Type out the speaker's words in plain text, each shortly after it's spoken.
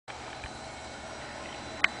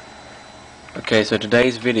Okay, so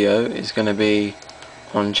today's video is going to be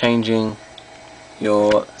on changing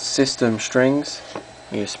your system strings,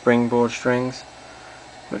 your springboard strings,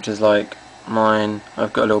 which is like mine.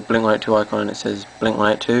 I've got a little blink light 2 icon and it says blink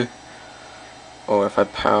light 2, or if I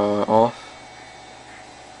power off,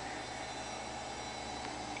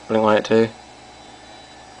 blink light 2.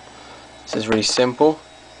 This is really simple.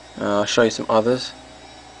 I'll show you some others.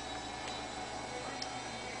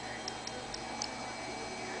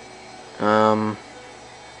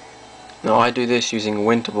 Now I do this using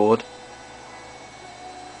winterboard.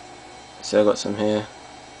 So I've got some here,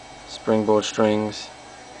 springboard strings,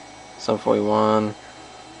 some 41.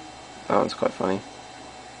 That one's quite funny.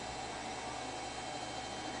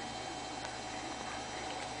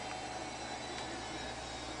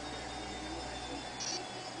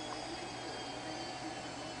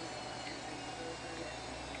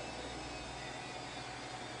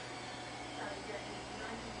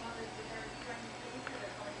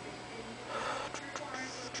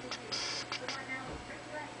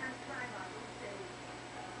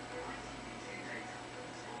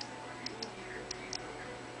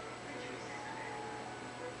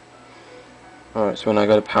 Alright, so when I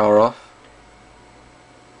go to power off,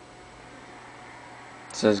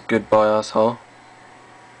 it says goodbye asshole,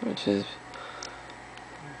 which is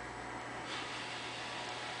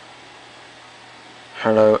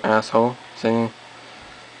hello asshole singing.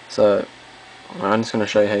 So I'm just going to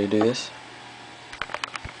show you how you do this.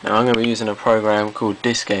 Now I'm going to be using a program called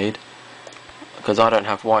Discade because I don't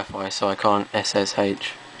have Wi-Fi, so I can't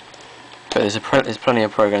SSH. But there's plenty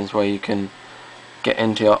of programs where you can get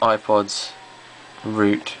into your iPod's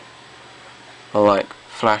root or like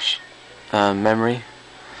flash memory.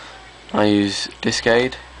 I use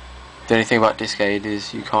Discade. The only thing about Discade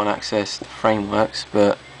is you can't access the frameworks,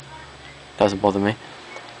 but it doesn't bother me.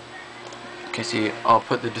 Okay, so I'll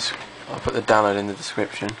put the download in the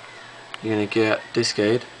description. You're gonna get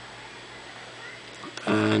Discade,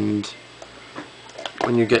 and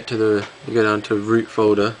when you get to you go down to root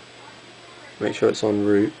folder. Make sure it's on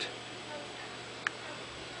root,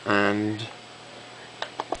 and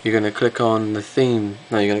you're going to click on the theme.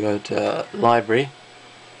 No, you're going to go to library,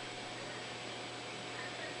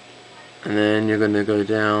 and then you're going to go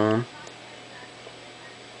down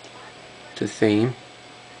to theme,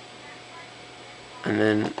 and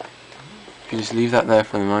then you just leave that there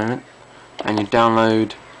for the moment, and you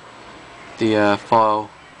download the file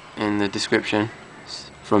in the description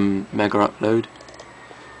from Mega Upload,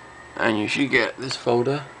 and you should get this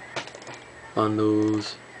folder,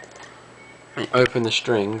 bundles. And you open the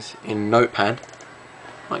strings in Notepad,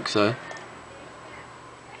 like so.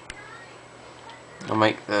 I'll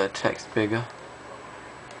make the text bigger.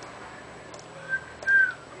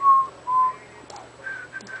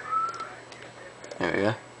 There we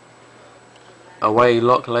go. Away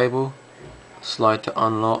lock label, slide to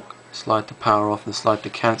unlock, slide to power off, and slide to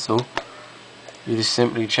cancel. You just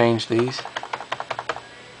simply change these.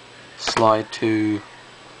 Slide to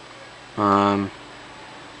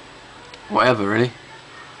whatever really.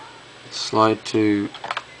 Slide to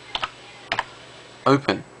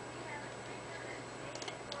open,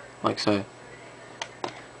 like so,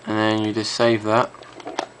 and then you just save that.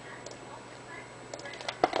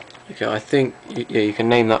 Okay, I think you can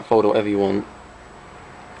name that folder whatever you want.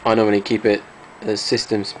 I normally keep it as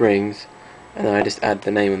System Springs, and then I just add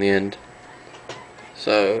the name on the end.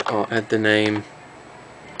 So I'll add the name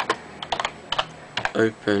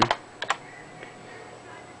open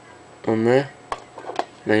on there.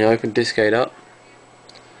 And then you open Discade up,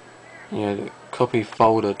 and you copy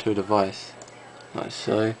folder to device, like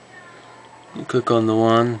so. You click on the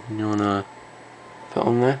one you want to put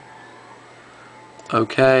on there,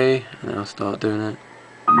 OK, and I'll start doing it.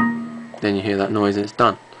 Then you hear that noise and it's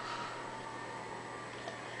done.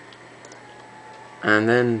 And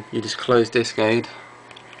then you just close Discade,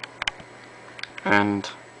 and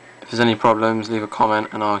if there's any problems leave a comment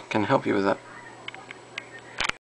and I can help you with that.